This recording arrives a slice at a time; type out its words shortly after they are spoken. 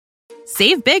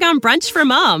Save big on brunch for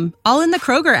mom, all in the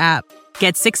Kroger app.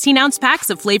 Get 16-ounce packs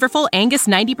of flavorful Angus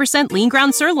 90% lean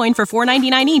ground sirloin for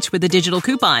 $4.99 each with a digital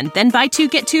coupon. Then buy 2,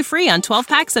 get 2 free on 12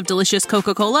 packs of delicious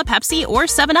Coca-Cola, Pepsi, or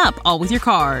 7-Up, all with your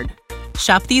card.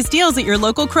 Shop these deals at your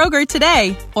local Kroger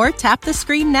today, or tap the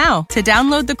screen now to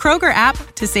download the Kroger app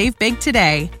to save big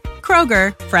today.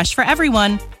 Kroger, fresh for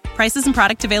everyone. Prices and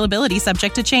product availability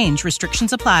subject to change.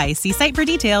 Restrictions apply. See site for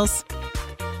details.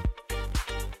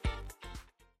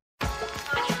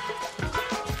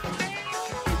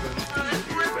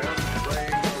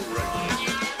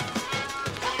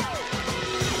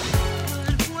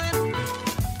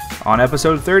 On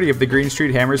episode 30 of the Green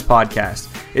Street Hammers podcast,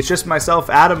 it's just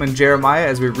myself, Adam, and Jeremiah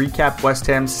as we recap West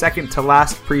Ham's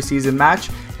second-to-last preseason match,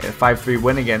 a 5-3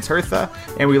 win against Hertha,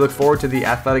 and we look forward to the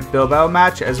Athletic Bilbao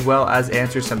match as well as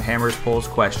answer some Hammers Polls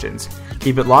questions.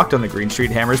 Keep it locked on the Green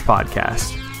Street Hammers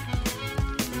podcast.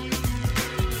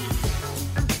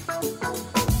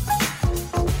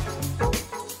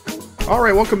 All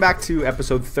right, welcome back to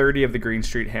episode 30 of the Green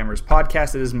Street Hammers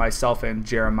podcast. It is myself and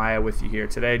Jeremiah with you here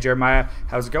today. Jeremiah,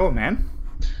 how's it going, man?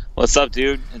 What's up,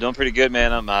 dude? I'm doing pretty good,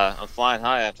 man. I'm flying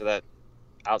high after that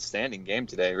outstanding game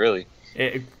today, really.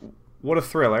 What a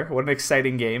thriller. What an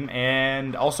exciting game.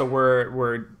 And also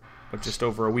we're just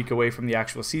over a week away from the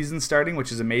actual season starting,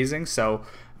 which is amazing. So,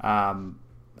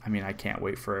 I can't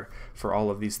wait for all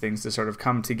of these things to sort of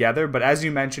come together. But as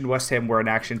you mentioned, West Ham were in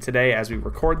action today as we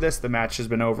record this. The match has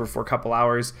been over for a couple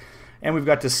hours, and we've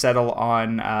got to settle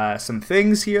on some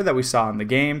things here that we saw in the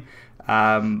game.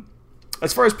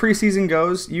 As far as preseason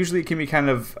goes, usually it can be kind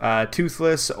of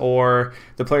toothless, or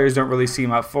the players don't really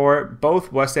seem up for it.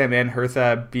 Both West Ham and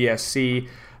Hertha BSC,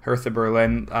 Hertha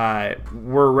Berlin,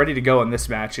 were ready to go in this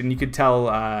match, and you could tell.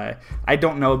 I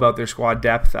don't know about their squad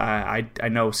depth. I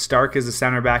know Stark is the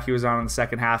center back he was on in the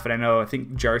second half, and I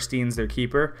think Jarstein's their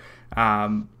keeper.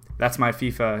 That's my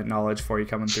FIFA knowledge for you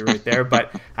coming through right there.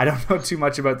 But I don't know too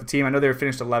much about the team. I know they were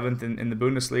finished 11th in the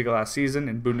Bundesliga last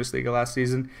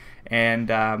season, and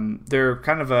they're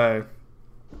kind of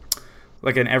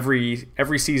an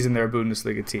every season they're a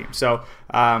Bundesliga team. So.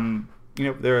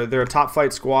 They're a top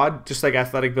flight squad, just like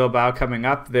Athletic Bilbao coming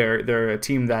up. They're a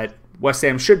team that West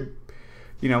Ham should,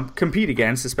 compete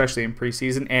against, especially in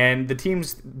preseason. And the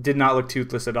teams did not look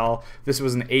toothless at all. This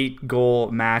was an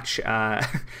 8-goal match, a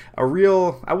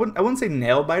real I wouldn't say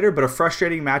nail biter, but a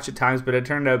frustrating match at times. But it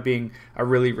turned out being a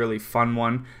really, really fun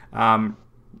one.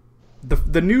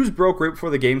 The news broke right before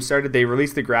the game started. They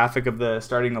released the graphic of the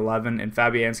starting 11, and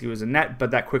Fabianski was in net,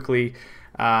 but that quickly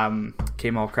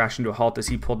came all crashing to a halt as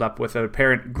he pulled up with an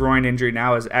apparent groin injury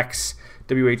now, as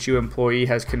ex-WHU employee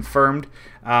has confirmed.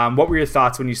 What were your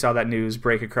thoughts when you saw that news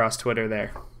break across Twitter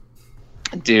there?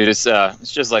 Dude, it's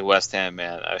just like West Ham,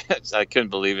 man. I couldn't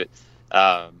believe it,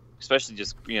 especially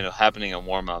just happening in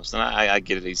warm-ups. And I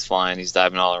get it, he's flying, he's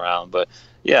diving all around, but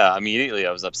yeah, immediately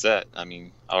I was upset.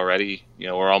 Already,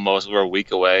 we're almost a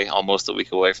week away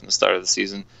from the start of the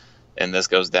season, and this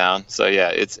goes down. So yeah,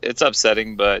 it's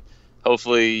upsetting, but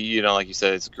hopefully, like you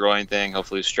said, it's a growing thing.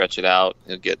 Hopefully, stretch it out.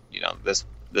 He'll get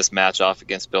this match off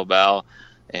against Bilbao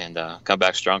and come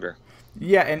back stronger.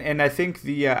 Yeah, and I think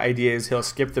the idea is he'll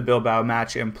skip the Bilbao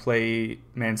match and play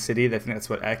Man City. I think that's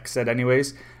what X said,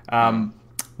 anyways.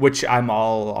 Which I'm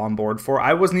all on board for.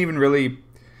 I wasn't even really.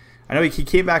 I know he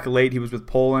came back late. He was with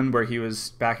Poland, where he was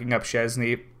backing up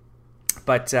Szczesny,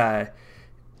 but.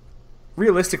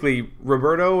 Realistically,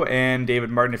 Roberto and David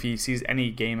Martin, if he sees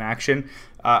any game action,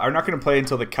 are not going to play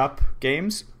until the Cup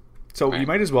games. So You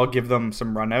might as well give them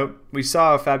some run out. We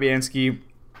saw Fabianski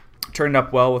turned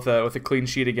up well with a clean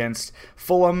sheet against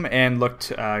Fulham and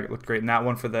looked great in that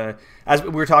one. As we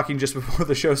were talking just before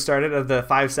the show started, of the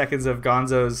 5 seconds of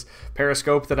Gonzo's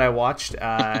Periscope that I watched,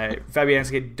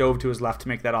 Fabianski dove to his left to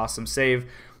make that awesome save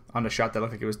on a shot that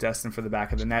looked like it was destined for the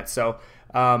back of the net. So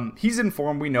he's in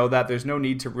form. We know that. There's no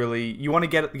need to really... You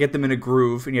want to get them in a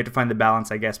groove, and you have to find the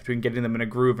balance, I guess, between getting them in a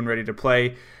groove and ready to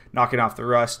play, knocking off the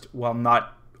rust, while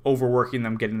not overworking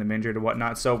them, getting them injured and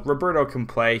whatnot. So Roberto can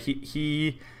play.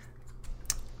 He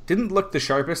didn't look the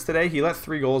sharpest today. He let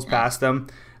 3 goals past them.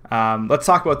 Let's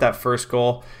talk about that first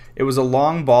goal. It was a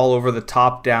long ball over the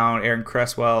top down Aaron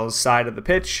Cresswell's side of the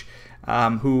pitch.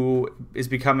 Who is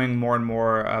becoming more and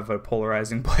more of a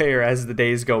polarizing player as the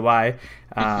days go by.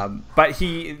 But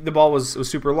the ball was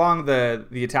super long.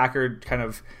 The attacker kind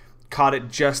of caught it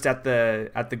just at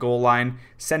the goal line,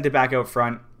 sent it back out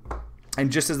front, and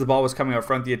just as the ball was coming out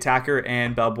front, the attacker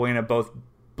and Balbuena both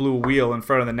blew a wheel in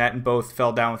front of the net and both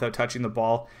fell down without touching the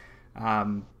ball.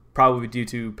 Probably due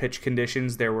to pitch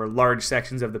conditions. There were large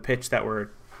sections of the pitch that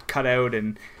were cut out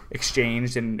and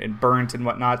exchanged and burnt and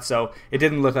whatnot. So it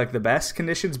didn't look like the best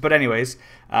conditions. But anyways,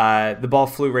 the ball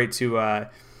flew right to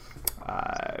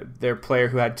their player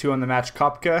who had 2 on the match,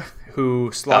 Kopka,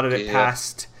 who slotted it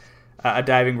past a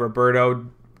diving Roberto.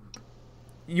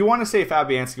 You want to say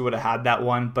Fabianski would have had that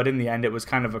one, but in the end it was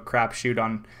kind of a crapshoot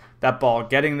on that ball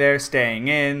getting there, staying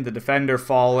in, the defender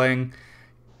falling.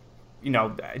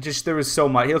 Just there was so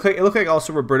much. It looked like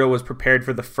also Roberto was prepared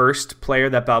for the first player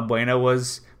that Balbuena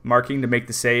was marking to make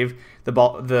the save. The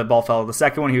ball fell. The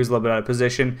second one, he was a little bit out of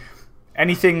position.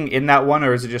 Anything in that one,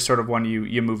 or is it just sort of one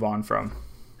you move on from?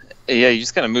 Yeah, you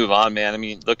just kind of move on, man. I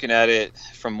mean, looking at it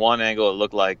from one angle, it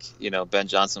looked like, Ben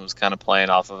Johnson was kind of playing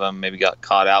off of him, maybe got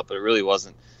caught out, but it really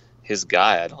wasn't his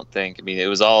guy, I don't think. I mean, it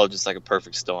was all just like a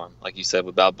perfect storm, like you said,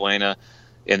 with Balbuena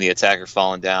and the attacker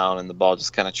falling down and the ball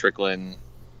just kind of trickling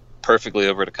perfectly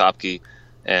over to Kopke,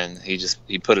 and he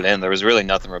put it in. There was really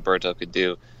nothing Roberto could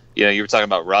do. You were talking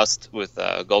about rust with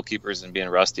goalkeepers and being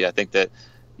rusty. I think that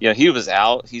he was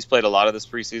out. He's played a lot of this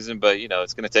preseason, but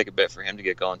it's going to take a bit for him to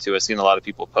get going too. I've seen a lot of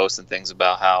people posting things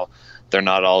about how they're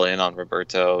not all in on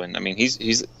Roberto, and I mean he's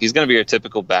going to be your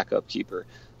typical backup keeper.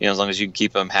 As long as you can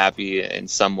keep him happy and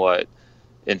somewhat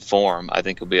in form, I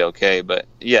think he'll be okay. But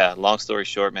yeah, long story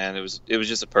short, man, it was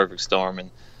just a perfect storm,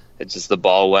 and the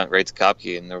ball went right to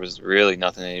Kopke, and there was really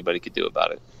nothing anybody could do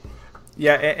about it.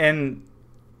 Yeah, and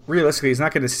realistically, he's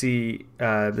not going to see,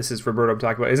 this is Roberto I'm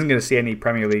talking about, isn't going to see any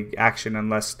Premier League action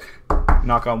unless,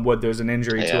 knock on wood, there's an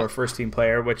injury to our first team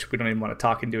player, which we don't even want to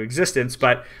talk into existence.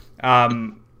 But I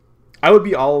would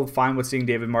be all fine with seeing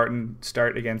David Martin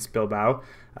start against Bilbao.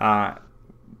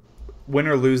 Win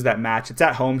or lose that match, it's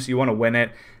at home, so you want to win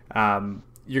it.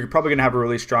 You're probably going to have a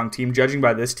really strong team. Judging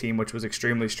by this team, which was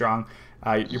extremely strong,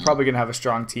 you're probably going to have a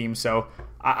strong team. So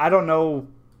I don't know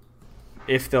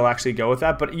if they'll actually go with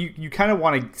that, but you kind of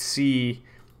want to see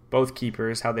both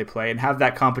keepers, how they play, and have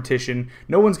that competition.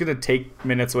 No one's going to take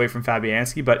minutes away from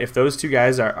Fabianski, but if those two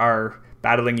guys are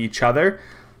battling each other,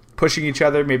 pushing each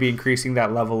other, maybe increasing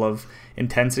that level of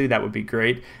intensity, that would be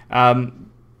great.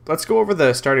 Let's go over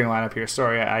the starting lineup here.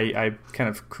 Sorry, I kind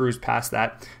of cruised past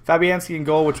that. Fabianski in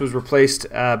goal, which was replaced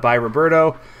by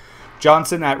Roberto.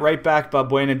 Johnson at right back,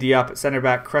 Balbuena Diop at center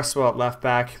back, Cresswell at left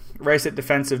back, Rice at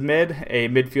defensive mid, a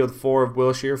midfield 4 of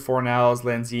Wilshere, Fornals,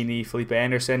 Lanzini, Felipe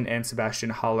Anderson, and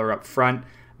Sebastian Haller up front.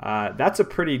 That's a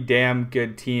pretty damn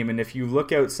good team, and if you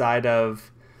look outside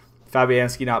of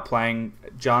Fabianski not playing,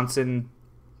 Johnson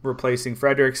replacing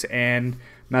Fredericks, and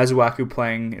Masuaku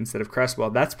playing instead of Cresswell,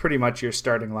 that's pretty much your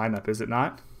starting lineup, is it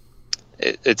not?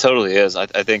 It totally is. I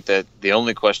think that the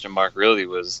only question mark really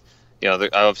was,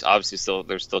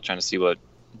 they're still trying to see what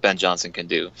Ben Johnson can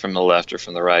do from the left or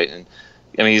from the right. And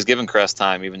I mean, he's given Cress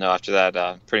time, even though after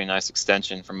that pretty nice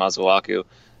extension from Masuaku,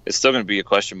 it's still going to be a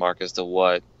question mark as to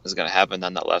what is going to happen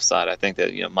on that left side. I think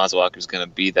that Masuaku is going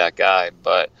to be that guy,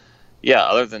 but yeah,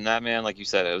 other than that, man, like you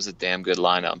said, it was a damn good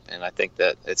lineup, and I think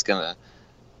that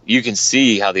you can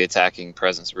see how the attacking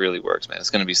presence really works, man. It's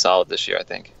going to be solid this year, I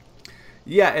think.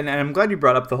 Yeah, and I'm glad you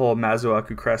brought up the whole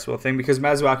Masuaku-Cresswell thing, because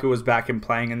Masuaku was back and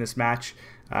playing in this match.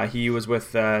 He was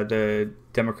with the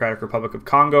Democratic Republic of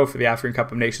Congo for the African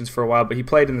Cup of Nations for a while, but he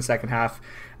played in the second half.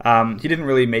 He didn't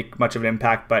really make much of an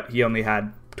impact, but he only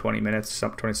had 20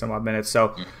 some odd minutes,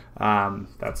 so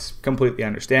that's completely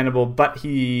understandable. But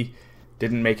he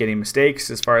didn't make any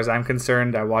mistakes as far as I'm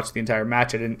concerned. I watched the entire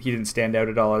match. He didn't stand out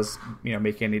at all as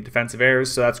making any defensive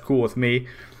errors, so that's cool with me.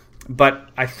 But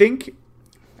I think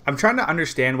I'm trying to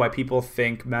understand why people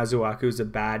think Masuaku is a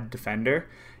bad defender,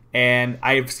 and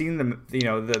I've seen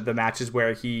the matches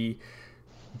where he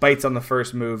bites on the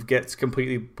first move, gets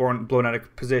completely blown out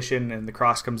of position, and the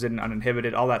cross comes in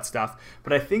uninhibited, all that stuff.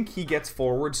 But I think he gets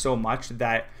forward so much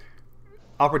that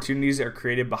opportunities are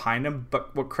created behind him.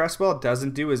 But what Cresswell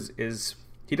doesn't do is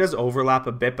he does overlap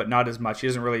a bit, but not as much. He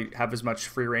doesn't really have as much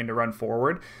free reign to run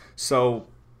forward. So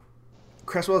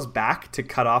Cresswell's back to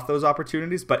cut off those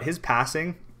opportunities, but his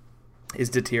passing is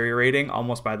deteriorating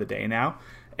almost by the day now.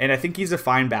 And I think he's a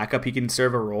fine backup. He can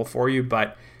serve a role for you,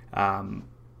 but I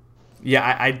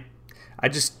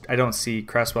don't see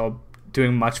Cresswell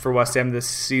doing much for West Ham this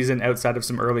season outside of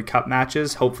some early cup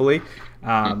matches, hopefully.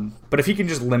 But if he can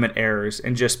just limit errors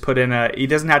and just put in he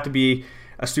doesn't have to be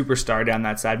a superstar down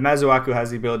that side. Masuaku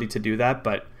has the ability to do that,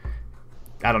 but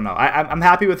I don't know. I'm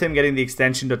happy with him getting the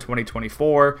extension to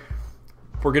 2024.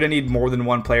 We're going to need more than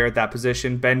one player at that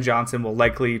position. Ben Johnson will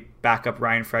likely back up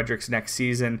Ryan Fredericks next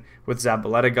season with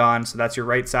Zabaleta gone, so that's your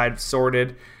right side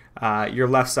sorted. Your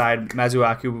left side,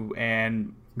 Masuaku,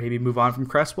 and maybe move on from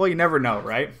Cresswell. You never know,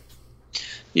 right?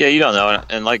 Yeah, you don't know.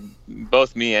 And like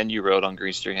both me and you wrote on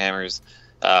Green Street Hammers,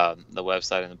 the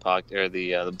website and the podcast or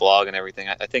the blog and everything.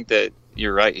 I think that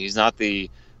you're right. He's not the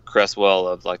Cresswell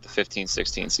of like the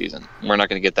 15-16 season. We're not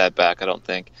going to get that back, I don't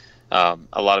think. A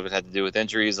lot of it had to do with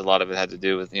injuries. A lot of it had to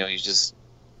do with, he's just,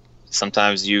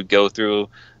 sometimes you go through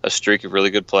a streak of really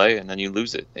good play and then you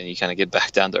lose it and you kind of get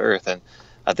back down to earth. And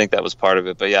I think that was part of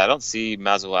it. But yeah, I don't see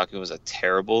Masuaku as a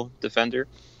terrible defender.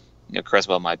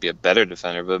 Cresswell might be a better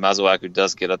defender, but Masuaku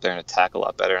does get up there and attack a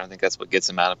lot better. And I think that's what gets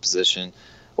him out of position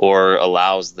or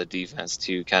allows the defense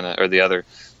to kind of, or the other,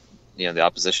 the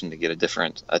opposition to get a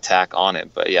different attack on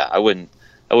it. But yeah, I wouldn't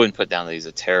put down that he's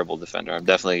a terrible defender. I'm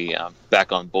definitely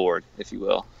back on board, if you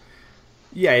will.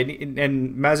 Yeah,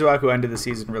 and Masuaku ended the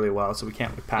season really well, so we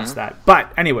can't look past that.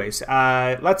 But anyways,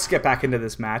 let's get back into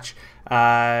this match.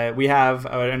 We have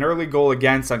an early goal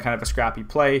against on kind of a scrappy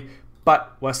play,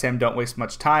 but West Ham don't waste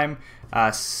much time.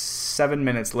 7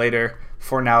 minutes later,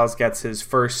 Fornals gets his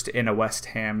first in a West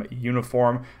Ham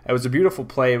uniform. It was a beautiful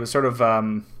play. It was sort of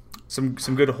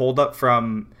some good hold-up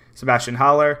from Sebastian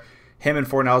Haller. Him and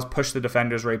Fornals pushed the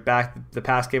defenders right back. The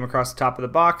pass came across the top of the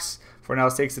box.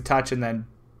 Fornals takes the touch and then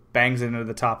bangs it into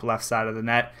the top left side of the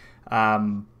net.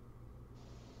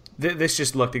 This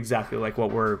just looked exactly like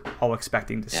what we're all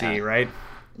expecting to see, right?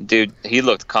 Dude, he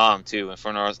looked calm too. When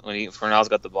Fornals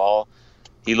got the ball,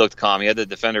 he looked calm. He had the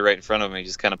defender right in front of him. He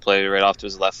just kind of played it right off to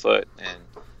his left foot, and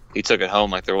he took it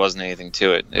home like there wasn't anything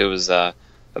to it. It was a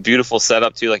beautiful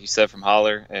setup too, like you said, from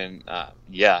Haller, and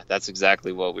yeah, that's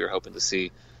exactly what we were hoping to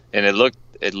see. And it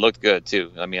looked good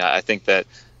too. I mean, I think that,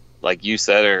 like you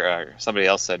said, or somebody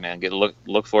else said, man,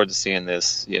 look forward to seeing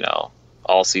this,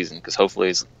 all season, because hopefully,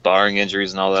 it's barring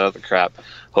injuries and all that other crap,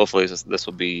 hopefully this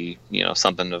will be,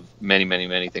 something of many, many,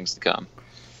 many things to come.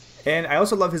 And I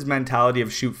also love his mentality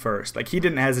of shoot first. Like, he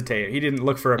didn't hesitate. He didn't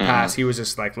look for a pass. He was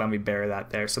just like, let me bury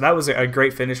that there. So that was a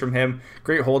great finish from him.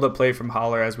 Great hold-up play from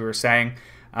Haller, as we were saying.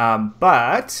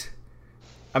 But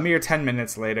a mere 10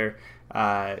 minutes later,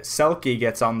 Selke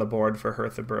gets on the board for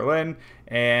Hertha Berlin.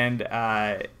 And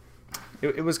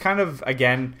it was kind of,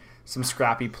 again, some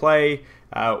scrappy play.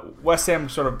 West Ham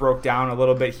sort of broke down a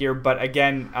little bit here. But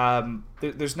again,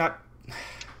 there's not...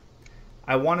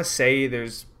 I want to say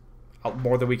there's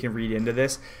more than we can read into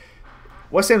this.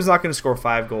 West Ham's not going to score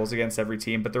 5 goals against every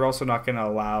team, but they're also not going to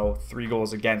allow 3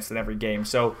 goals against in every game.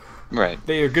 So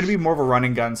they are going to be more of a run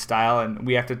and gun style, and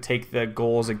we have to take the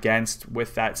goals against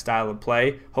with that style of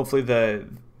play. Hopefully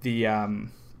the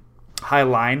high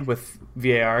line with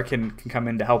VAR can come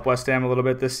in to help West Ham a little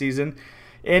bit this season.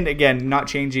 And again, not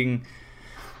changing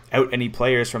out any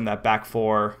players from that back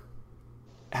four,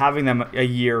 having them a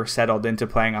year settled into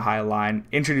playing a high line,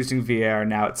 introducing VAR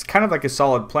now. It's kind of like a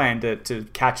solid plan to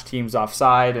catch teams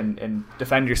offside and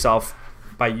defend yourself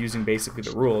by using basically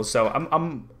the rules. So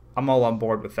I'm all on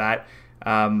board with that.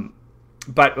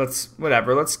 But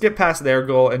let's get past their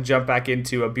goal and jump back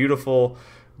into a beautiful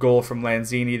goal from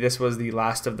Lanzini. This was the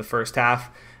last of the first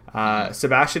half.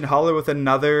 Sebastian Haller with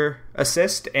another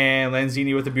assist and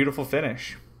Lanzini with a beautiful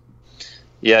finish.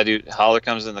 Yeah, dude, Haller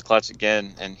comes in the clutch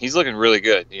again, and he's looking really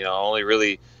good. Only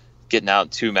really getting out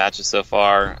 2 matches so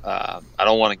far. I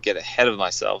don't want to get ahead of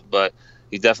myself, but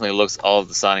he definitely looks all of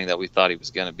the signing that we thought he was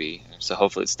going to be. So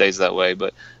hopefully it stays that way.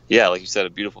 But yeah, like you said,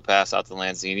 a beautiful pass out to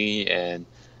Lanzini, and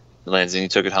Lanzini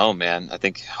took it home, man. I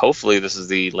think hopefully this is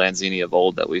the Lanzini of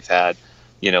old that we've had,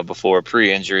 before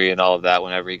pre-injury and all of that,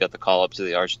 whenever he got the call up to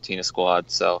the Argentina squad.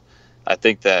 So I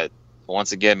think that,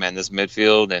 once again, man, this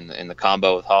midfield and the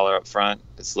combo with Haller up front,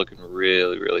 it's looking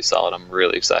really, really solid. I'm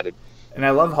really excited. And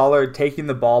I love Haller taking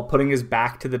the ball, putting his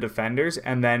back to the defenders,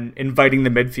 and then inviting the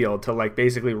midfield to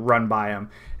basically run by him.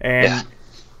 And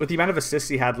with the amount of assists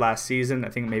he had last season, I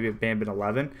think maybe it may have been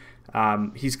 11,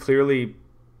 he's clearly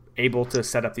able to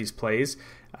set up these plays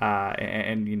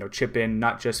and chip in,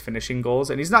 not just finishing goals.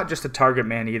 And he's not just a target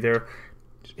man either.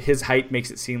 His height makes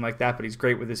it seem like that, but he's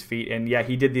great with his feet. And yeah,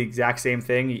 he did the exact same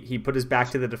thing. He put his back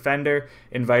to the defender,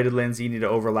 invited Lanzini to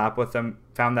overlap with him,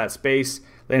 found that space.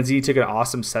 Lanzini took an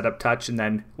awesome setup touch, and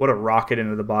then what a rocket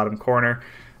into the bottom corner.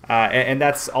 And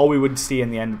that's all we would see in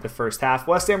the end of the first half.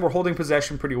 West Ham were holding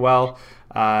possession pretty well.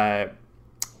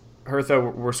 Hertha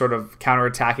were sort of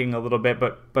counterattacking a little bit,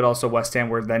 but also West Ham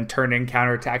were then turning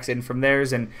counterattacks in from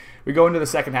theirs. And we go into the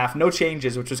second half, no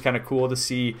changes, which was kind of cool to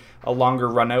see a longer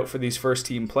run out for these first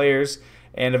team players.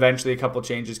 And eventually a couple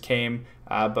changes came.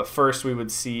 But first we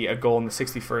would see a goal in the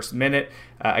 61st minute.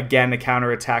 Again, a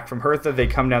counterattack from Hertha. They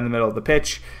come down the middle of the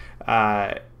pitch.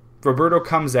 Roberto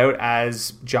comes out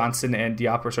as Johnson and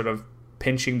Diop are sort of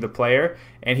pinching the player,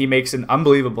 and he makes an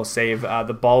unbelievable save.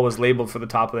 The ball was labeled for the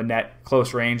top of the net,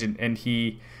 close range, and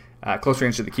he close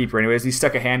range to the keeper anyways. He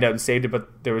stuck a hand out and saved it,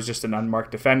 but there was just an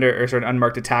unmarked defender, or an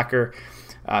unmarked attacker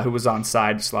who was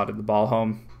onside, slotted the ball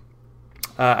home.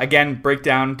 Again,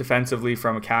 breakdown defensively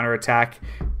from a counterattack,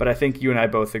 but I think you and I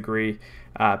both agree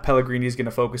Pellegrini is going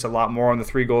to focus a lot more on the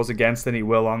 3 goals against than he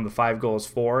will on the 5 goals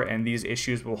for, and these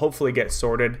issues will hopefully get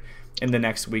sorted in the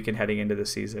next week and heading into the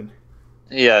season.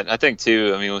 Yeah, I think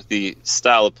too. I mean, with the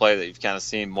style of play that you've kind of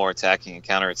seen, more attacking and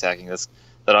counterattacking,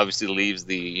 that obviously leaves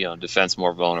the defense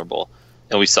more vulnerable,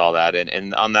 and we saw that.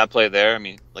 And on that play there, I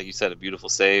mean, like you said, a beautiful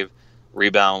save.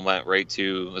 Rebound went right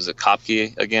to, was it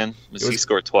Kopke again? He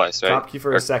scored twice, right? Kopke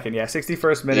for a second, yeah.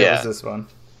 61st minute was this one.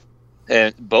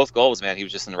 And both goals, man, he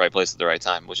was just in the right place at the right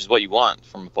time, which is what you want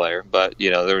from a player. But,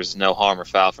 there was no harm or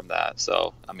foul from that.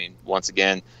 So, I mean, once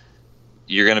again,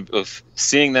 you're going to,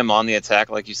 seeing them on the attack,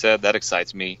 like you said, that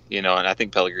excites me, and I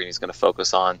think Pellegrini is going to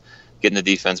focus on getting the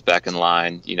defense back in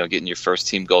line, getting your first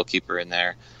team goalkeeper in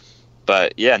there.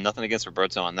 But yeah, nothing against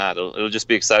Roberto on that. It'll just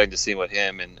be exciting to see what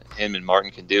him and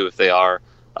Martin can do if they are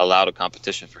allowed a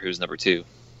competition for who's number 2.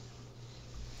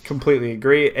 Completely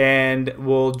agree. And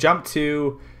we'll jump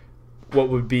to what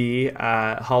would be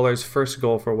Haller's first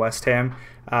goal for West Ham.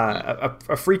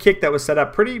 A free kick that was set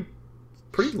up pretty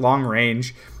long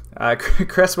range.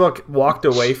 Cresswell walked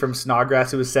away from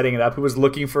Snodgrass, who was setting it up, who was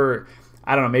looking for,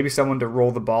 I don't know, maybe someone to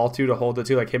roll the ball to hold it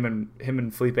to, like him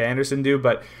and Felipe Anderson do,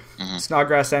 but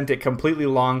Snodgrass sent it completely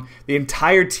long. The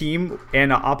entire team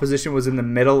and opposition was in the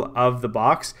middle of the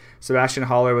box. Sebastian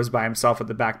Haller was by himself at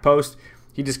the back post.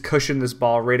 He just cushioned this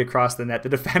ball right across the net. The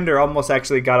defender almost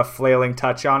actually got a flailing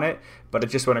touch on it, but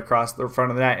it just went across the front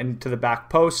of the net into the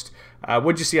back post.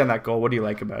 What'd you see on that goal? What do you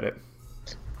like about it?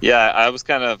 Yeah, it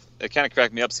kind of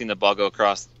cracked me up seeing the ball go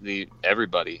across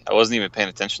everybody. I wasn't even paying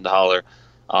attention to Haller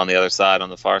on the other side,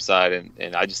 on the far side,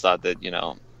 and I just thought that,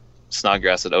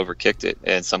 Snodgrass had overkicked it.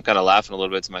 And so I'm kind of laughing a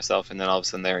little bit to myself, and then all of a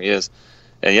sudden there he is.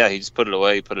 And yeah, he just put it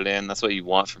away, he put it in. That's what you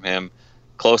want from him.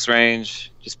 Close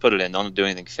range, just put it in. Don't do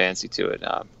anything fancy to it.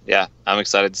 Yeah, I'm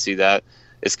excited to see that.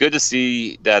 It's good to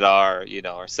see that our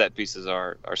set pieces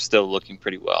are still looking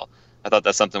pretty well. I thought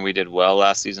that's something we did well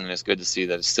last season, and it's good to see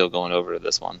that it's still going over to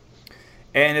this one.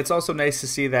 And it's also nice to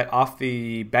see that off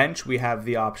the bench we have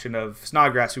the option of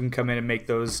Snodgrass, who can come in and make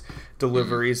those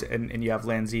deliveries, and you have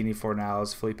Lanzini,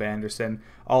 Fornals, Felipe Anderson,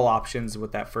 all options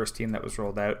with that first team that was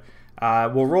rolled out.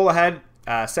 We'll roll ahead,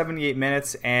 78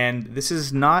 minutes, and this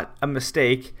is not a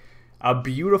mistake. A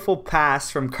beautiful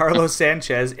pass from Carlos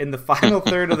Sanchez in the final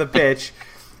third of the pitch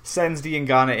sends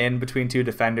Diangana in between 2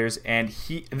 defenders, and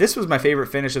this was my favorite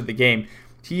finish of the game.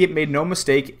 He made no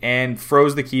mistake and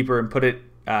froze the keeper and put it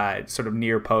sort of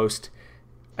near post.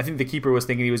 I think the keeper was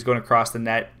thinking he was going across the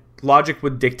net. Logic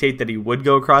would dictate that he would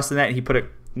go across the net, and he put it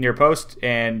near post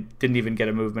and didn't even get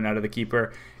a movement out of the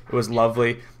keeper. It was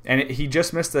lovely. And he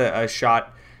just missed a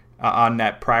shot on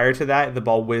net prior to that. The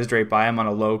ball whizzed right by him on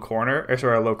a low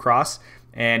cross,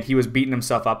 and he was beating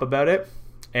himself up about it.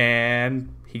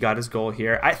 And he got his goal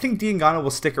here. I think Diangana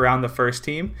will stick around the first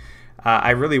team. I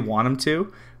really want him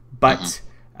to, but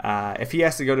if he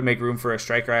has to go to make room for a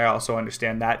striker, I also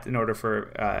understand that in order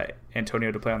for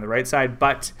Antonio to play on the right side.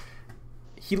 But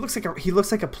he looks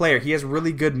like a player. He has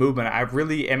really good movement. I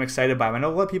really am excited by him. I know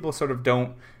a lot of people sort of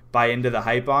don't buy into the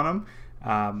hype on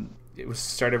him. It was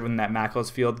started in that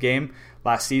Macclesfield game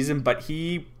last season, but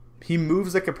he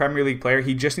moves like a Premier League player.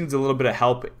 He just needs a little bit of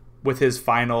help with his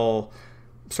final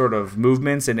sort of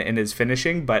movements and his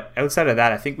finishing. But outside of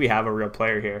that, I think we have a real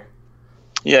player here.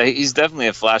 Yeah, he's definitely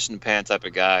a flash in the pan type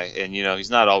of guy, and he's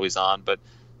not always on, but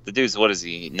the dude's, what is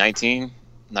he, 19,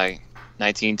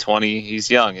 20?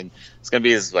 He's young, and it's going to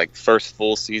be his first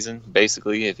full season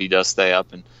basically if he does stay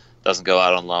up and doesn't go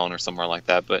out on loan or somewhere like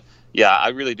that. But yeah, I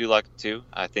really do like him too.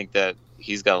 I think that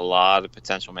he's got a lot of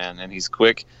potential, man, and he's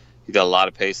quick. He's got a lot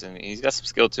of pace, and he's got some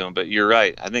skill to him. But you're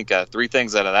right. I think 3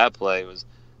 things out of that play was,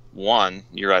 1,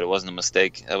 you're right, it wasn't a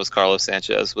mistake. That was Carlos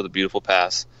Sanchez with a beautiful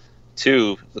pass.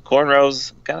 2, the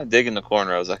cornrows, I'm kind of digging the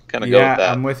cornrows. I kind of go with that.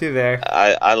 Yeah, I'm with you there.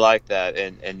 I like that.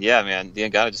 And yeah, man,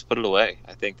 Diangana just put it away.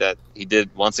 I think that he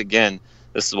did, once again,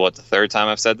 this is the 3rd time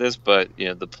I've said this, but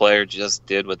the player just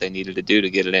did what they needed to do to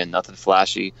get it in. Nothing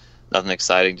flashy, nothing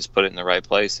exciting, just put it in the right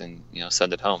place and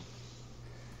send it home.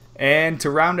 And to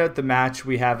round out the match,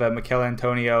 we have a Mikel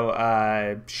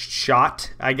Antonio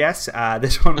shot, I guess.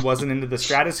 This one wasn't into the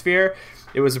stratosphere.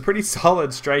 It was a pretty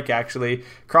solid strike, actually.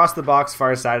 Crossed the box,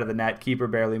 far side of the net. Keeper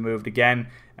barely moved again.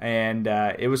 And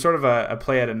it was sort of a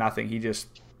play out of nothing. He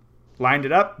just lined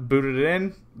it up, booted it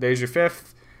in. There's your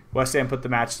 5th. West Ham put the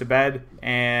match to bed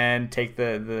and take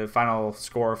the final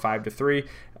score 5-3.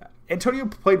 Antonio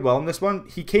played well in this one.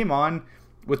 He came on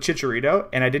with Chicharito,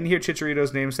 and I didn't hear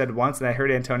Chicharito's name said once, and I heard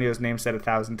Antonio's name said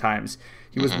 1,000 times.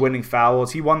 He was winning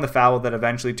fouls. He won the foul that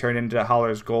eventually turned into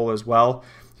Haller's goal as well.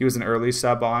 He was an early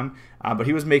sub on, but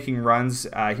he was making runs.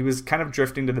 He was kind of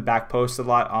drifting to the back post a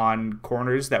lot on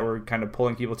corners that were kind of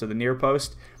pulling people to the near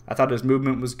post. I thought his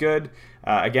movement was good.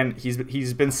 Again,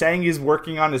 he's been saying he's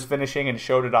working on his finishing and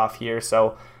showed it off here.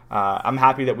 So I'm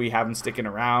happy that we have him sticking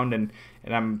around, and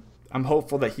I'm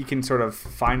hopeful that he can sort of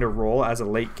find a role as a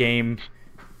late game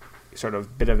sort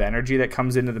of bit of energy that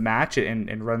comes into the match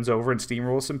and runs over and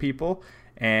steamrolls some people.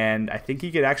 And I think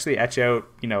he could actually etch out,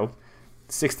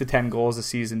 6 to 10 goals a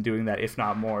season doing that, if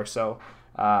not more. So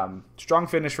strong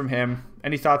finish from him.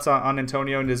 Any thoughts on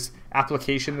Antonio and his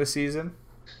application this season?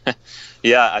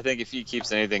 Yeah, I think if he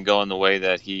keeps anything going the way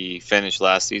that he finished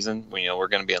last season, we're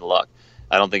going to be in luck.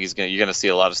 I don't think you're going to see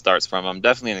a lot of starts from him.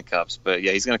 Definitely in the Cups, but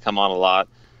yeah, he's going to come on a lot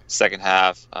second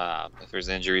half. If there's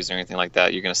injuries or anything like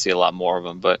that, you're going to see a lot more of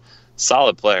him. But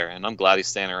solid player, and I'm glad he's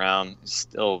staying around.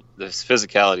 Still, this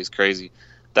physicality is crazy.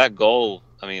 That goal,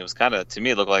 it was kind of, to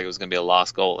me, it looked like it was going to be a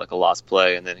lost goal, like a lost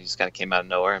play, and then he just kind of came out of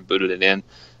nowhere and booted it in.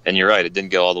 And you're right, it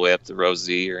didn't go all the way up to row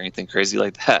Z or anything crazy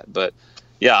like that. But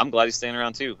yeah, I'm glad he's staying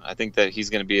around too. I think that he's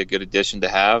going to be a good addition to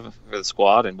have for the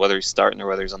squad, and whether he's starting or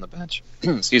whether he's on the bench.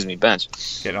 Excuse me, bench.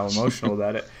 Getting all emotional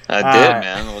about it. I did,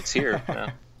 man. Well, it's here.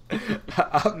 Yeah.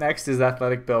 Up next is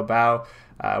Athletic Bilbao.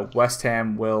 West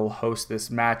Ham will host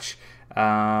this match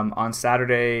on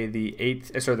Saturday, the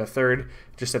 3rd,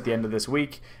 just at the end of this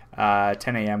week, 10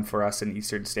 a.m. for us in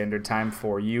Eastern Standard Time.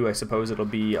 For you, I suppose it'll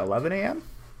be 11 a.m.?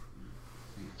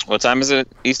 What time is it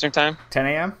Eastern Time? 10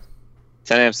 a.m.?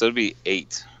 10 a.m., so it'll be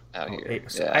 8 out here.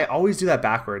 8. So yeah. I always do that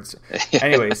backwards.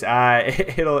 Anyways,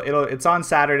 it's on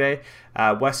Saturday.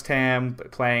 West Ham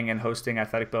playing and hosting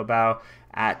Athletic Bilbao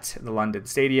at the London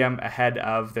Stadium ahead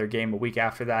of their game a week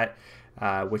after that,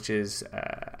 which is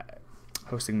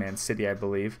hosting Man City, I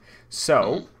believe.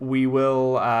 So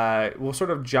we'll sort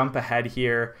of jump ahead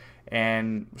here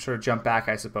and sort of jump back,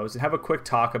 I suppose, and have a quick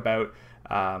talk about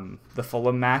the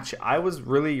Fulham match. I was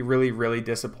really, really, really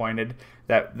disappointed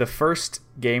that the first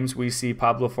games we see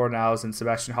Pablo Fornals and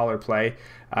Sebastian Haller play,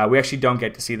 we actually don't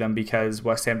get to see them because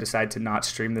West Ham decided to not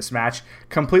stream this match.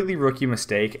 Completely rookie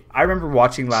mistake. I remember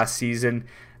watching last season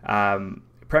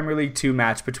Premier League 2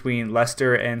 match between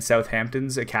Leicester and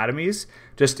Southampton's academies.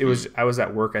 I was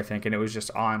at work, I think, and it was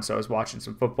just on, so I was watching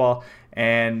some football,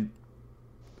 and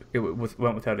it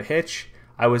went without a hitch.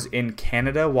 I was in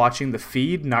Canada watching the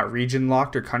feed, not region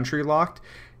locked or country locked.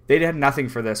 They had nothing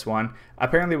for this one.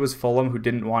 Apparently it was Fulham who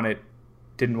didn't want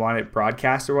it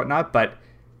broadcast or whatnot, but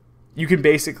you can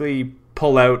basically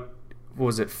pull out,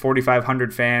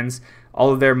 4,500 fans,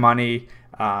 all of their money,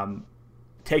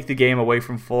 take the game away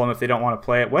from Fulham if they don't want to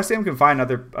play it. West Ham can find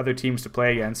other teams to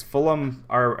play against. Fulham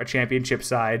are a championship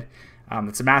side.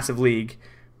 It's a massive league.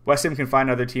 West Ham can find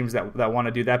other teams that want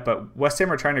to do that, but West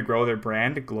Ham are trying to grow their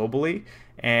brand globally,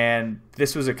 and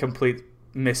this was a complete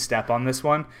misstep on this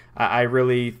one. I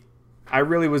really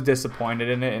was disappointed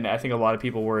in it, and I think a lot of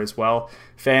people were as well.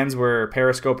 Fans were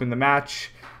periscoping the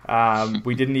match.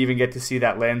 We didn't even get to see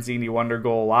that Lanzini wonder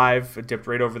goal live. It dipped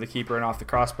right over the keeper and off the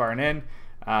crossbar and in.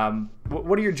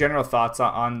 What are your general thoughts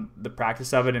on the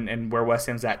practice of it and where West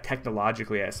Ham's at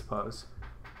technologically, I suppose?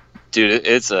 Dude,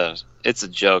 it's a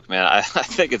joke, man. I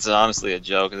think it's honestly a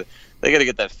joke. They got to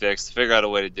get that fixed, figure out a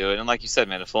way to do it. And like you said,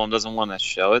 man, if Fulham doesn't want to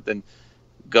show it, then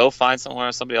go find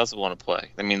somewhere somebody else would want to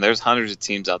play. There's hundreds of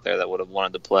teams out there that would have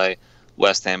wanted to play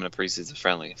West Ham in a preseason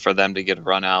friendly. For them to get a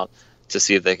run out to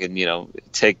see if they could,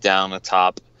 take down a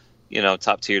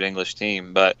top-tiered English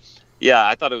team. But yeah,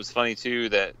 I thought it was funny too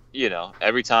that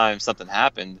every time something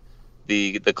happened,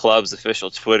 the club's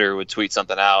official Twitter would tweet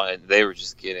something out, and they were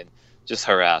just getting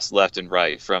harassed left and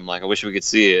right from I wish we could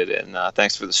see it, and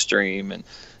thanks for the stream, and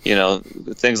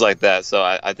things like that. So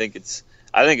I think it's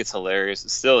hilarious.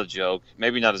 It's still a joke,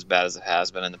 maybe not as bad as it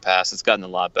has been in the past. It's gotten a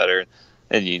lot better,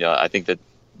 and I think that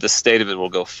the state of it will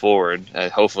go forward,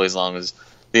 hopefully, as long as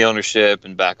the ownership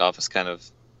and back office kind of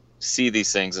see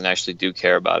these things and actually do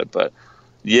care about it. But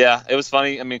yeah, it was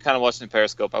funny. Kind of watching the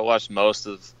Periscope. I watched most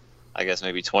of, I guess,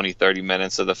 maybe 20-30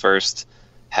 minutes of the first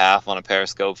half on a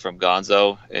Periscope from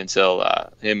Gonzo until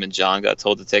him and John got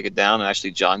told to take it down, and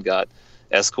actually John got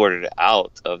escorted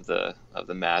out of the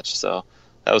match. So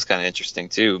that was kind of interesting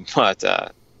too.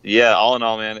 But yeah, all in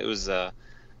all, man, it was an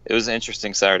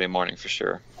interesting Saturday morning for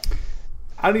sure.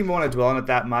 I don't even want to dwell on it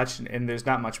that much, and there's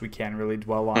not much we can really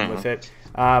dwell on with it.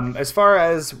 As far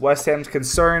as West Ham's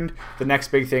concerned, the next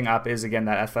big thing up is, again,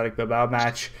 that Athletic Bilbao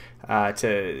match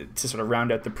to sort of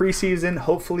round out the preseason.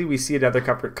 Hopefully we see another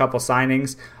couple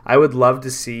signings. I would love to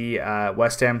see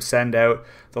West Ham send out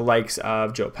the likes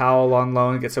of Joe Powell on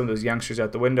loan, get some of those youngsters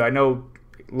out the window. I know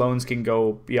loans can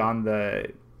go beyond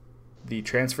the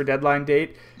transfer deadline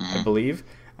date, I believe.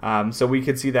 So we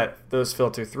could see that those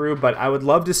filter through. But I would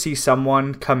love to see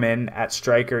someone come in at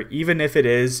striker, even if it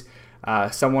is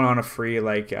someone on a free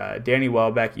like Danny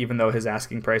Welbeck, even though his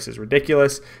asking price is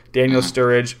ridiculous. Daniel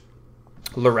Sturridge,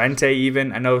 Llorente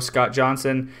even. I know Scott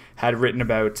Johnson had written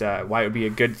about why it would be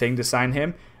a good thing to sign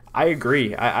him. I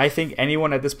agree. I think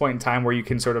anyone at this point in time where you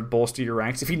can sort of bolster your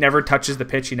ranks, if he never touches the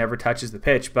pitch, he never touches the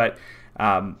pitch. But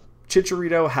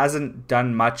Chicharito hasn't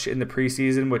done much in the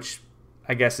preseason, which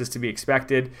I guess is to be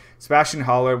expected. Sebastian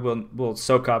Haller will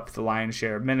soak up the lion's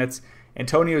share of minutes.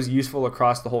 Antonio is useful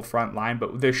across the whole front line,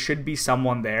 but there should be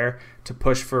someone there to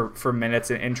push for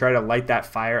minutes and try to light that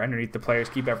fire underneath the players,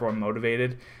 keep everyone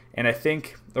motivated. And I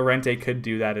think Llorente could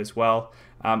do that as well.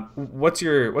 What's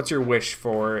your wish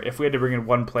for, if we had to bring in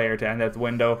one player to end at the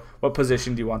window, what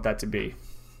position do you want that to be?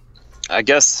 I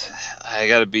guess I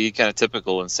got to be kind of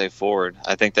typical and say forward.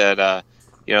 I think that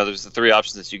there's the three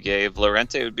options that you gave.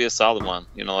 Llorente would be a solid one.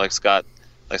 Like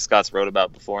Scott's wrote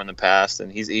about before in the past,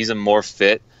 and he's a more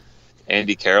fit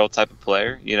Andy Carroll type of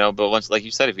player. But once, like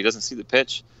you said, if he doesn't see the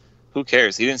pitch, who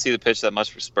cares? He didn't see the pitch that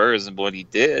much for Spurs, and when he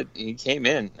did, he came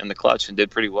in the clutch and did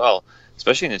pretty well.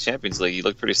 Especially in the Champions League, he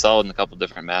looked pretty solid in a couple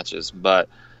different matches. But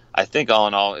I think all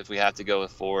in all, if we have to go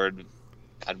with forward,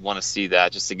 I'd want to see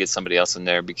that just to get somebody else in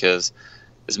there, because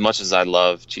as much as I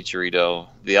love Chicharito,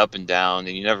 the up and down,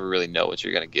 and you never really know what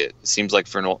you're going to get. It seems like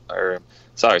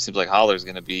Haller's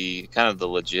going to be kind of the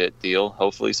legit deal,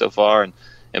 hopefully so far.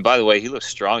 And by the way, he looks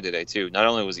strong today too. Not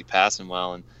only was he passing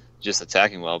well and just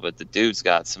attacking well, but the dude's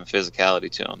got some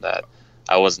physicality to him that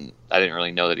I didn't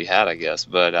really know that he had, I guess.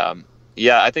 But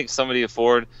yeah, I think somebody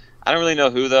forward. I don't really know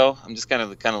who though. I'm just kind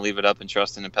of leave it up and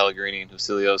trusting in Pellegrini and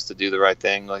Husillos to do the right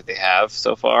thing like they have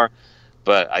so far.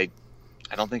 But I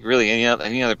don't think really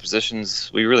any other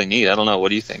positions we really need. I don't know. What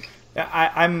do you think?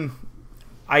 I'm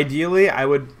ideally I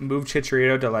would move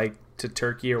Chicharito to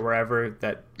Turkey or wherever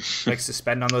that likes to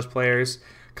spend on those players.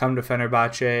 Come to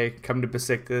Fenerbahce, come to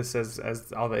Besiktas,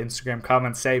 as all the Instagram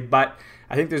comments say. But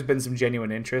I think there's been some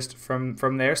genuine interest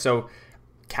from there. So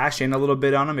cash in a little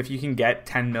bit on him. If you can get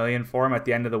 $10 million for him at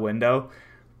the end of the window,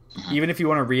 even if you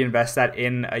want to reinvest that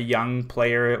in a young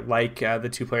player like the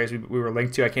two players we were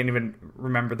linked to, I can't even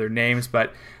remember their names,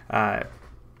 but a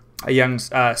young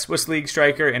Swiss League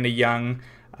striker and a young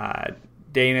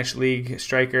Danish League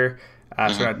striker.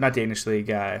 Sorry, not Danish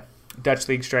League, Dutch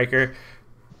League striker.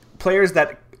 Players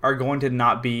that are going to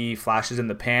not be flashes in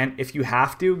the pan. If you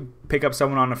have to, pick up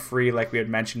someone on a free like we had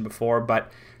mentioned before,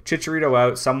 but Chicharito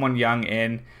out, someone young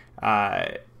in,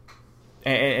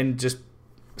 and just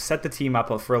set the team up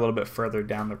for a little bit further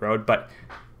down the road. But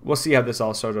we'll see how this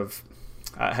all sort of,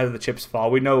 how the chips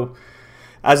fall. We know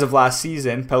as of last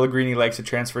season, Pellegrini likes a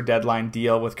transfer deadline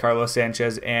deal with Carlos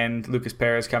Sanchez and Lucas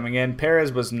Perez coming in.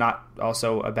 Perez was not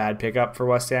also a bad pickup for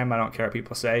West Ham. I don't care what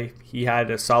people say. He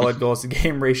had a solid goals to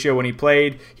game ratio when he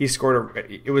played. He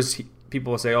scored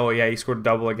people will say, oh yeah, he scored a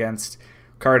double against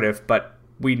Cardiff, but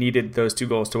we needed those 2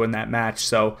 goals to win that match.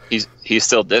 So he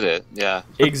still did it. Yeah.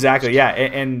 Exactly. Yeah.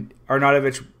 And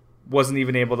Arnautovic wasn't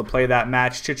even able to play that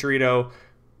match. Chicharito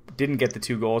didn't get the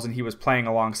 2 goals, and he was playing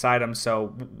alongside him. So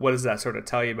what does that sort of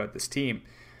tell you about this team?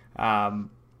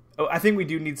 I think we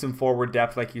do need some forward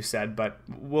depth, like you said, but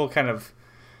we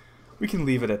can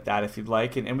leave it at that if you'd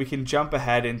like, and we can jump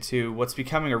ahead into what's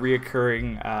becoming a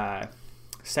reoccurring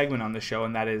segment on the show,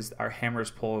 and that is our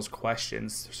Hammers Polls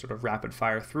questions, sort of rapid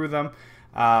fire through them.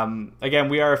 Again,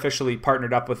 we are officially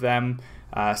partnered up with them.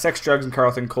 Sex, Drugs, and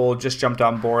Carlton Cole just jumped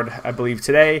on board, I believe,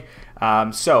 today.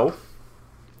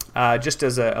 Just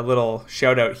as a little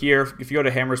shout out here, if you go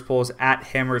to Hammers Polls at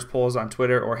Hammers Polls on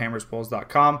Twitter or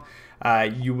hammerspolls.com,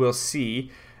 you will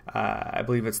see, I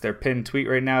believe it's their pinned tweet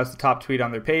right now. It's the top tweet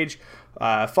on their page.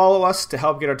 Follow us to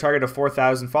help get our target of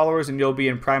 4,000 followers, and you'll be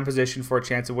in prime position for a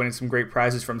chance of winning some great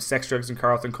prizes from Sex, Drugs, and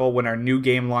Carlton Cole when our new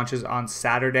game launches on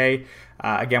Saturday.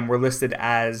 Again, we're listed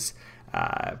as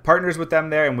partners with them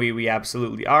there, and we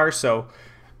absolutely are. So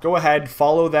go ahead,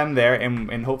 follow them there,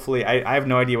 and hopefully, I have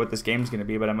no idea what this game is going to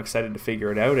be, but I'm excited to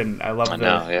figure it out, and I love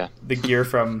the gear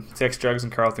from Sex, Drugs,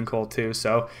 and Carlton Cole too,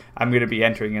 so I'm going to be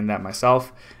entering in that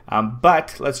myself.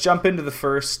 But let's jump into the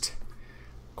first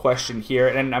question here,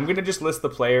 and I'm going to just list the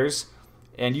players,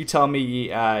 and you tell me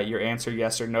your answer,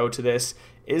 yes or no to this.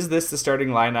 Is this the starting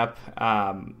lineup,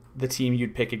 the team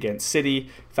you'd pick against City?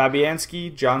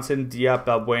 Fabianski, Johnson, Diop,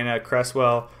 Balbuena,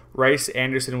 Cresswell, Rice,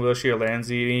 Anderson, Wilshere,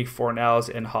 Lanzini, Fornells,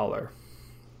 and Haller.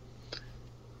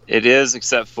 It is,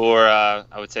 except for I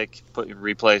would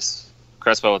replace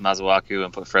Cresswell with Masuaku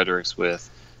and put Fredericks with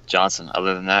Johnson.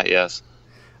 Other than that, yes.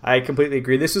 I completely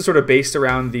agree. This is sort of based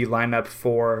around the lineup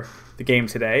for the game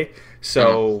today,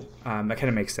 so that kind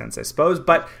of makes sense, I suppose.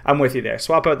 But I'm with you there.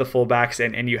 Swap out the fullbacks,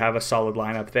 and you have a solid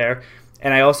lineup there.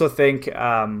 And I also think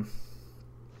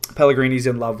Pellegrini's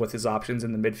in love with his options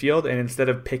in the midfield, and instead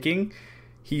of picking,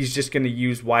 he's just going to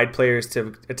use wide players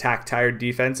to attack tired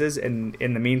defenses, and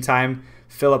in the meantime,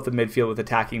 fill up the midfield with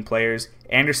attacking players.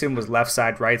 Anderson was left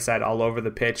side, right side, all over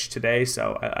the pitch today,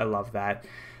 so I love that.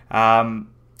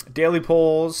 Daily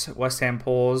Polls, West Ham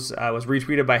Polls, was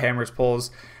retweeted by Hammers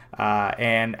Polls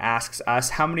and asks us,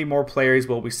 how many more players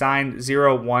will we sign?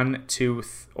 0, 1, 2,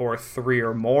 or 3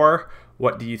 or more?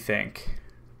 What do you think?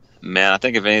 Man, I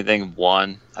think if anything,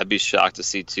 1. I'd be shocked to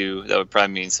see 2. That would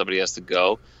probably mean somebody has to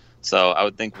go. So I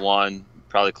would think 1,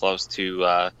 probably close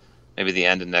to maybe the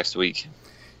end of next week.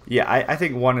 Yeah, I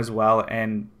think 1 as well.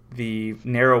 And the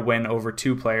narrow win over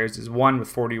 2 players is 1 with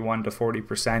 41 to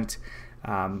 40%.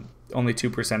 Only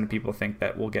 2% of people think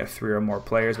that we'll get 3 or more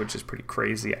players, which is pretty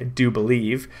crazy, I do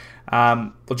believe.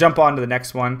 We'll jump on to the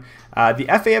next one. The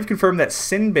FA have confirmed that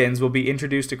sin bins will be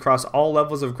introduced across all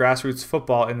levels of grassroots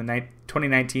football in the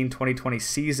 2019-2020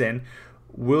 season.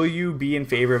 Will you be in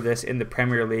favor of this in the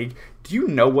Premier League? Do you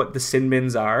know what the sin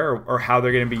bins are or how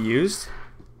they're going to be used?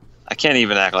 I can't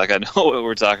even act like I know what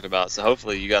we're talking about, so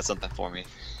hopefully you got something for me.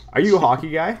 Are you a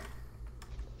hockey guy?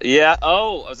 Yeah.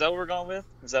 Oh, is that what we're going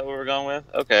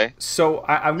with? Okay. So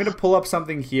I'm going to pull up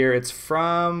something here. It's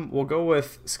we'll go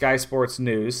with Sky Sports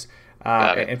News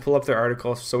and pull up their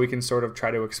article so we can sort of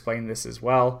try to explain this as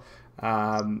well.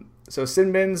 So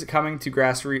sin bins coming to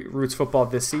grassroots football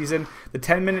this season. The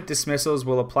 10-minute dismissals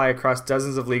will apply across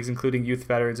dozens of leagues, including youth,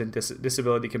 veterans, and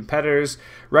disability competitors.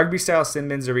 Rugby-style sin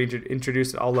bins are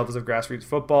introduced at all levels of grassroots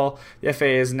football. The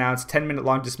FAA has announced 10-minute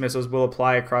long dismissals will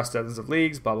apply across dozens of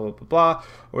leagues, blah, blah, blah, blah.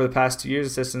 Over the past 2 years,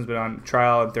 the system's been on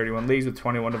trial in 31 leagues, with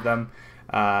 21 of them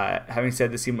having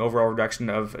said this, seen an overall reduction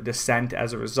of dissent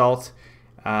as a result.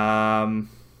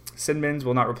 Sin bins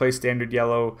will not replace standard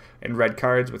yellow and red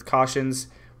cards with cautions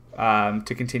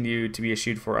to continue to be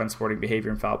issued for unsporting behavior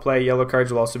and foul play. Yellow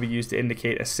cards will also be used to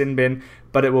indicate a sin bin,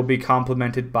 but it will be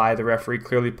complemented by the referee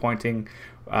clearly pointing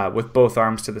with both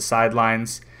arms to the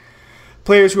sidelines.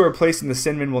 Players who are placed in the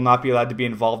sin bin will not be allowed to be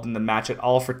involved in the match at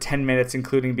all for 10 minutes,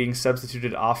 including being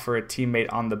substituted off for a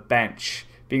teammate on the bench.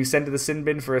 Being sent to the sin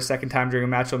bin for a second time during a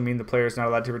match will mean the player is not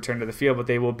allowed to return to the field, but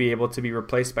they will be able to be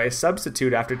replaced by a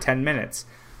substitute after 10 minutes.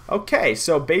 Okay,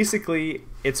 so basically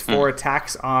it's for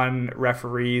attacks on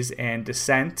referees and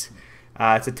dissent.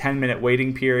 It's a 10-minute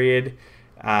waiting period.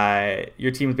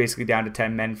 Your team is basically down to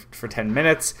 10 men for 10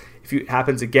 minutes. If it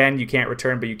happens again, you can't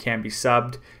return, but you can be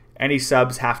subbed. Any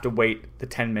subs have to wait the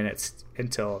 10 minutes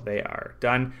until they are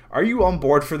done. Are you on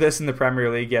board for this in the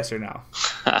Premier League, yes or no?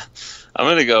 I'm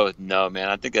going to go with no, man.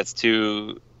 I think that's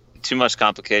too much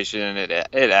complication. It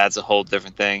adds a whole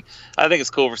different thing. I think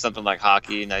it's cool for something like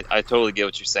hockey, and I totally get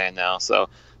what you're saying now. So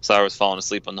sorry I was falling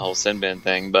asleep on the whole sin bin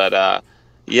thing. But,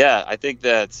 yeah, I think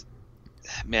that,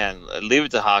 man, leave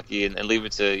it to hockey and leave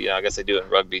it to, I guess they do it in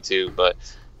rugby too. But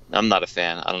I'm not a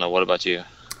fan. I don't know. What about you?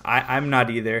 I'm not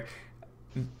either.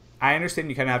 I understand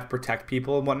you kind of have to protect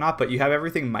people and whatnot, but you have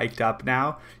everything mic'd up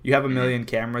now. You have a million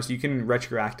cameras. You can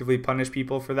retroactively punish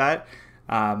people for that.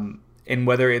 And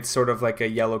whether it's sort of like a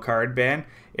yellow card ban,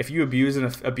 if you abuse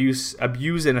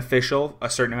an official a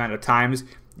certain amount of times,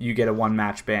 you get a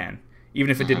 1-match ban, even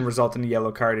if it didn't result in a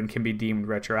yellow card and can be deemed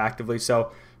retroactively.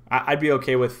 So I'd be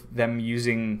okay with them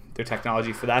using their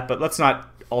technology for that, but let's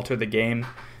not alter the game.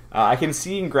 I can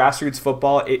see in grassroots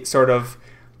football,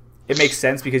 it makes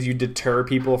sense because you deter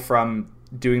people from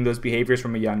doing those behaviors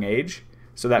from a young age.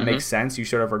 So that makes sense. You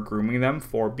sort of are grooming them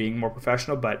for being more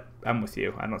professional, but I'm with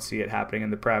you. I don't see it happening in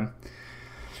the Prem.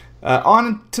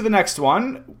 On to the next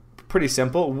one. Pretty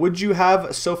simple. Would you have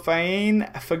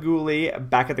Sofiane Feghouli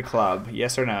back at the club?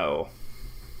 Yes or no?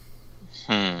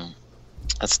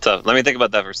 That's tough. Let me think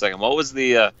about that for a second. What was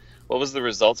the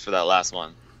results for that last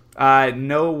one?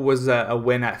 No was a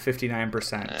win at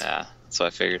 59%. Yeah, that's what I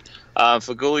figured.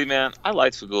 Feghouli, man, I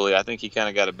liked Feghouli. I think he kind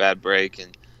of got a bad break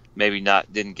and maybe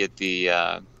didn't get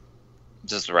the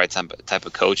just the right type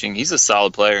of coaching. He's a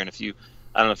solid player, and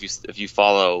I don't know if you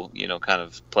follow kind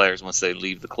of players once they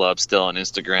leave the club still on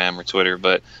Instagram or Twitter,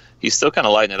 but he's still kind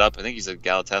of lighting it up. I think he's a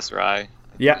Galatasaray.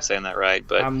 Yeah, I'm saying that right,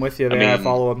 but I'm with you there. I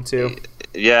follow him too.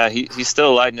 Yeah, he's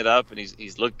still lighting it up, and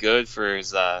he's looked good for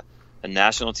his a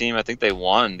national team. I think they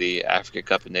won the Africa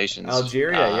Cup of Nations.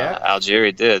 Algeria,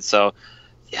 Algeria did. So,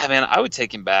 yeah, man, I would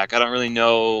take him back. I don't really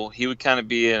know. He would kind of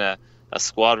be in a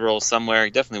squad role somewhere.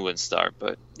 He definitely wouldn't start,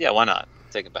 but yeah, why not?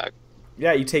 Take him back.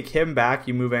 Yeah, you take him back.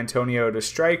 You move Antonio to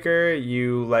striker.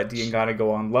 You let Diangana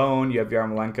go on loan. You have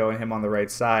Yarmolenko and him on the right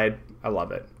side. I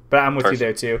love it. But I'm with you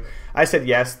there too. I said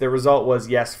yes. The result was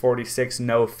yes 46,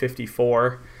 no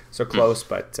 54. So close,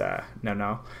 but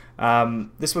no.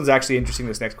 This one's actually interesting.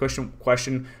 This next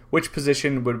question: which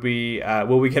position would we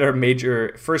will we get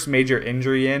our first major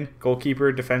injury in?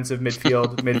 Goalkeeper, defensive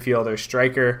midfield, midfielder,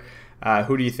 striker.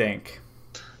 Who do you think?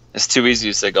 It's too easy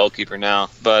to say goalkeeper now,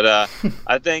 but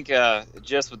I think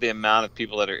just with the amount of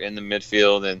people that are in the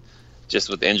midfield and just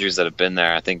with the injuries that have been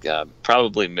there, I think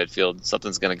probably midfield.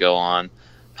 Something's going to go on.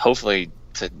 Hopefully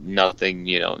to nothing,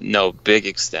 no big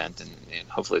extent, and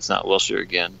hopefully it's not Wilshere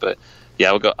again. But yeah,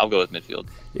 I'll go with midfield.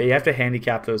 Yeah, you have to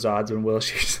handicap those odds when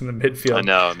Wilshere's in the midfield. I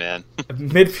know, man.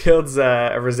 Midfield's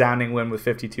a resounding win with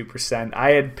 52%.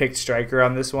 I had picked striker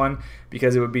on this one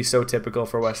because it would be so typical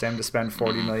for West Ham to spend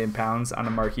 £40 million on a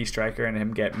marquee striker and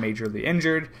him get majorly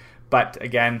injured. But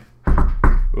again,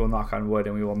 we will knock on wood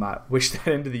and we will not wish that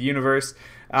into the universe.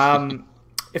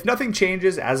 If nothing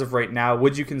changes as of right now,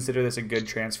 would you consider this a good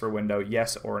transfer window?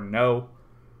 Yes or no?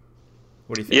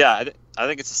 What do you think? Yeah, I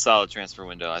think it's a solid transfer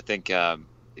window. I think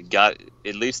got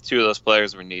at least two of those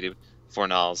players were needed,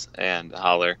 Fornals and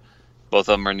Haller. Both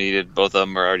of them are needed. Both of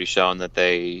them are already shown that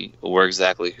they were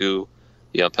exactly who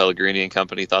Pellegrini and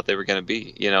company thought they were going to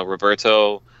be.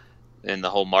 Roberto and the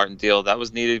whole Martin deal, that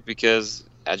was needed because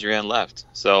Adrian left.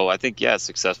 So I think, yeah, it's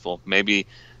successful. Maybe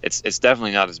it's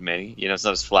definitely not as many. It's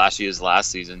not as flashy as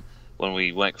last season when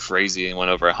we went crazy and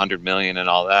went over 100 million and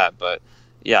all that. But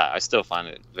yeah, I still find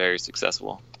it very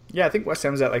successful. Yeah, I think West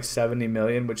Ham's at like 70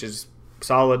 million, which is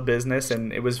solid business,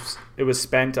 and it was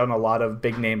spent on a lot of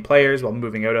big name players while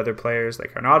moving out other players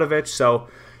like Arnautovic. So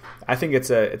I think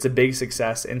it's a big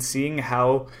success, and seeing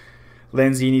how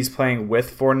Lanzini's playing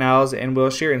with Fornals and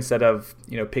Wilshere instead of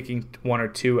picking one or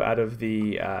two out of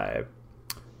the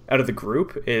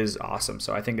group is awesome.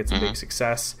 So I think it's a big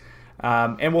success.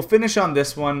 And we'll finish on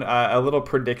this one, a little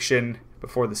prediction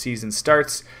before the season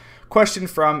starts. Question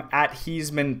from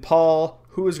 @Heisman Paul: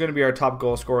 who is going to be our top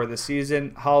goal scorer this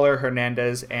season? Haller,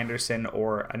 Hernandez, Anderson,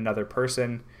 or another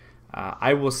person?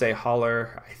 I will say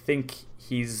Haller. I think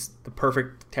he's the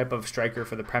perfect type of striker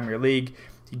for the Premier League.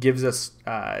 He gives us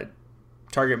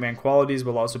target man qualities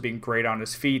while also being great on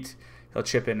his feet. He'll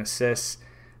chip in assists.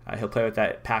 He'll play with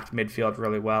that packed midfield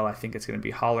really well. I think it's going to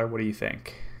be Haller. What do you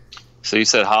think? So you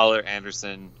said Haller,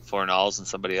 Anderson, Fornals, and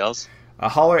somebody else?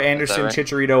 Haller, Anderson, right?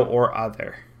 Chicharito, or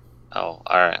other. Oh,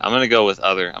 all right. I'm going to go with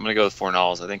other. I'm going to go with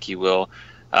Fornals. I think he will.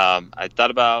 I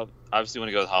thought about, obviously want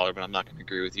to go with Haller, but I'm not going to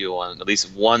agree with you on at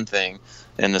least one thing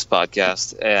in this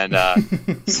podcast. And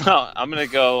so I'm going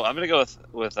to go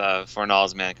with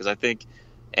Fornals, man, because I think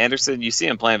Anderson, you see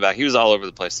him playing back. He was all over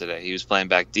the place today. He was playing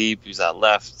back deep. He was out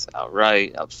left, out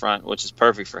right, out front, which is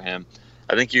perfect for him.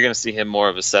 I think you're going to see him more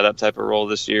of a setup type of role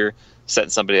this year, setting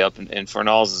somebody up. And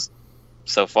Fornals is,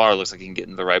 so far, looks like he can get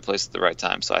in the right place at the right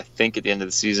time. So I think at the end of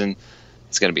the season,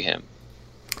 it's going to be him.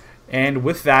 And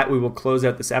with that, we will close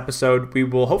out this episode. We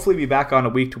will hopefully be back on a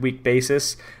week-to-week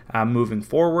basis moving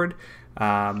forward.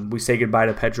 We say goodbye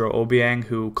to Pedro Obiang,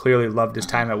 who clearly loved his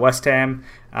time at West Ham.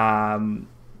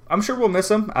 I'm sure we'll miss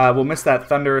him. We'll miss that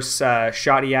thunderous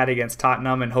shot he had against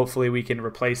Tottenham, and hopefully we can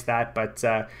replace that. But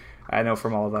I know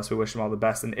from all of us, we wish him all the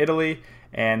best in Italy,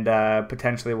 and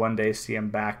potentially one day see him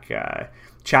back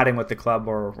chatting with the club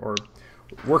or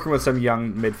working with some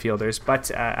young midfielders.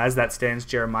 But as that stands,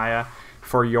 Jeremiah,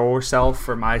 for yourself,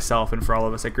 for myself, and for all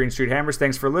of us at Green Street Hammers,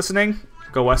 thanks for listening.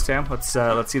 Go West Ham. Let's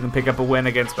see them pick up a win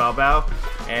against Bilbao,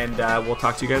 and we'll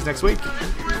talk to you guys next week.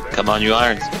 Come on, you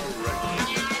Irons.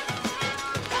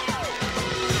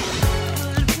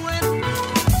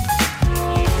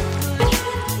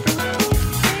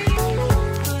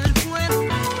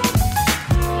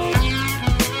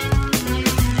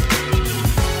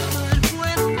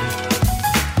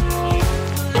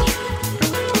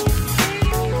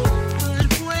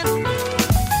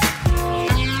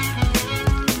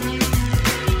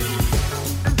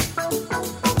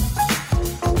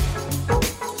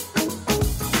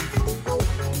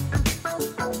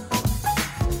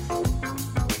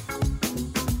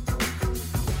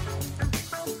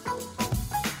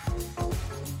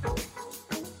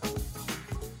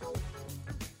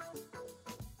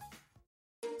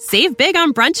 Save big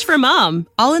on brunch for mom,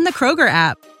 all in the Kroger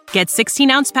app. Get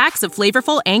 16-ounce packs of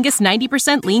flavorful Angus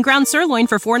 90% lean ground sirloin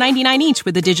for $4.99 each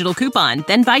with a digital coupon.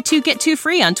 Then buy 2, get 2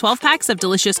 free on 12 packs of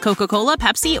delicious Coca-Cola,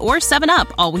 Pepsi, or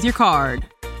 7-Up, all with your card.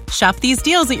 Shop these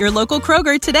deals at your local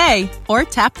Kroger today, or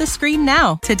tap the screen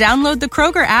now to download the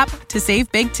Kroger app to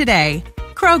save big today.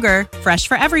 Kroger, fresh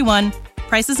for everyone.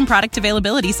 Prices and product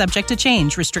availability subject to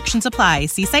change. Restrictions apply.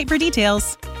 See site for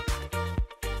details.